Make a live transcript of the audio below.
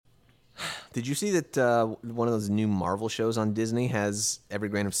Did you see that one of those new Marvel shows on Disney has Every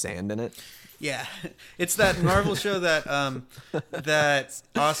Grain of Sand in it? Yeah, it's that Marvel show that that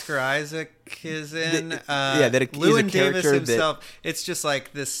Oscar Isaac is in. That Llewyn he's a Davis character himself. It's just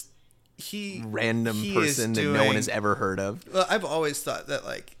like this random person that no one has ever heard of. Well, I've always thought that,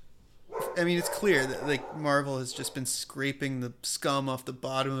 like, I mean, it's clear that like Marvel has just been scraping the scum off the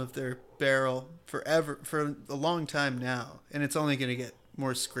bottom of their barrel for a long time now, and it's only going to get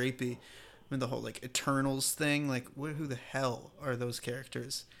more scrapey. I mean, the whole like Eternals thing, like who the hell are those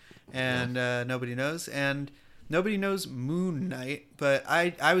characters? And nobody knows, and nobody knows Moon Knight, but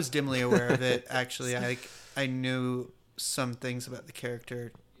I was dimly aware of it. Actually, I knew some things about the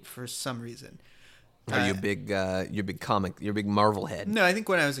character for some reason. Are you a big you're a big Marvel head? No, I think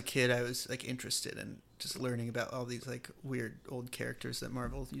when I was a kid, I was like interested in just learning about all these like weird old characters that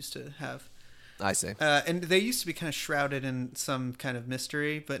Marvel used to have. I see. And they used to be kind of shrouded in some kind of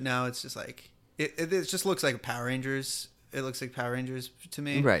mystery, but now it's just like it just looks like Power Rangers. It looks like Power Rangers to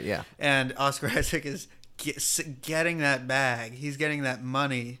me. Right, yeah. And Oscar Isaac is getting that bag. He's getting that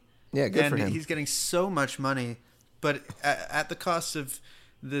money. Yeah, good for him. He's getting so much money, but at the cost of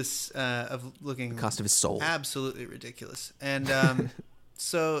this, of looking... The cost of his soul. Absolutely ridiculous. And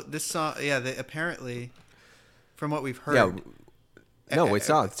so this song, they apparently, from what we've heard... Yeah. No, we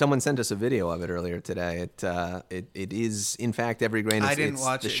saw it. Someone sent us a video of it earlier today. It is, in fact, Every Grain of Sand. I didn't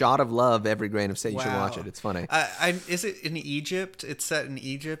watch it. The Shot of Love, Every Grain of Sand. You should watch it. It's funny. Is it in Egypt? It's set in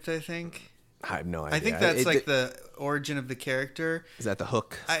Egypt, I think. I have no idea. I think that's the origin of the character. Is that the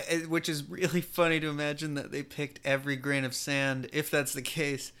hook? Which is really funny to imagine that they picked Every Grain of Sand, if that's the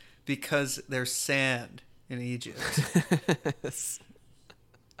case, because there's sand in Egypt. Because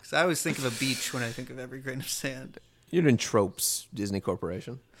I always think of a beach when I think of Every Grain of Sand. You're in tropes, Disney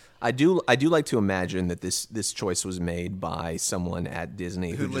Corporation. I do like to imagine that this choice was made by someone at Disney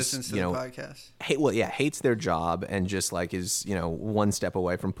who just, listens to the podcast. Hates their job and just like is one step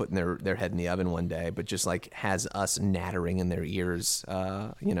away from putting their head in the oven one day, but just like has us nattering in their ears,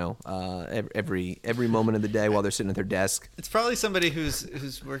 every moment of the day while they're sitting at their desk. It's probably somebody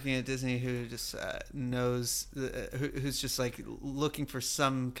who's working at Disney who just knows who's just like looking for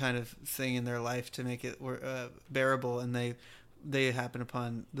some kind of thing in their life to make it bearable, and they happen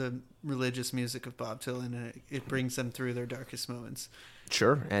upon the religious music of Bob Dylan, and it brings them through their darkest moments.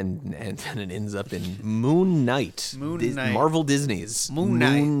 Sure, and it ends up in Moon Knight. Knight. Marvel Disney's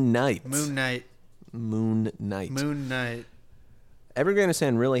Moon Knight. Every Grain of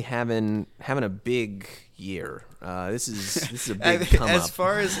Sand really having a big year. This is a big come up. As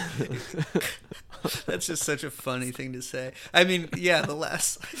far as that's just such a funny thing to say. I mean, yeah, the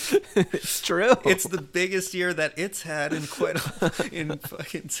last it's true. It's the biggest year that it's had in since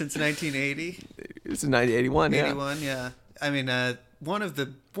 1980. It's 1981. 81, yeah. I mean, one of the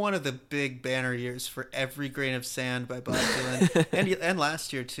big banner years for Every Grain of Sand by Bob Dylan, and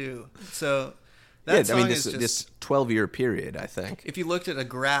last year too. So. That song is just, this 12-year period, I think. If you looked at a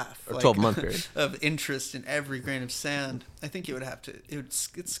graph, or 12-month period of interest in Every Grain of Sand, I think it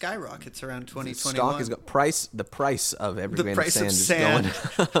skyrockets around 2021. The price of Every Grain of Sand is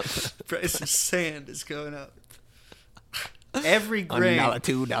going up. The price of sand is going up. Every grain.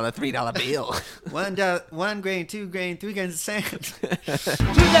 $1, $2, $3 bill. $1 grain, 2 grain, 3 grains of sand. $2,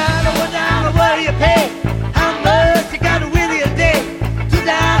 $1, what do you pay? How much you got with you a day? $2,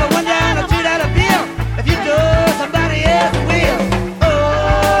 $1, $2 bill. If you do, somebody else will.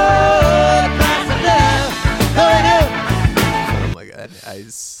 Oh, the price of love going up. Oh my God!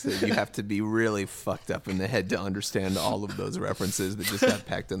 You have to be really fucked up in the head to understand all of those references that just got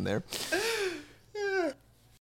packed in there.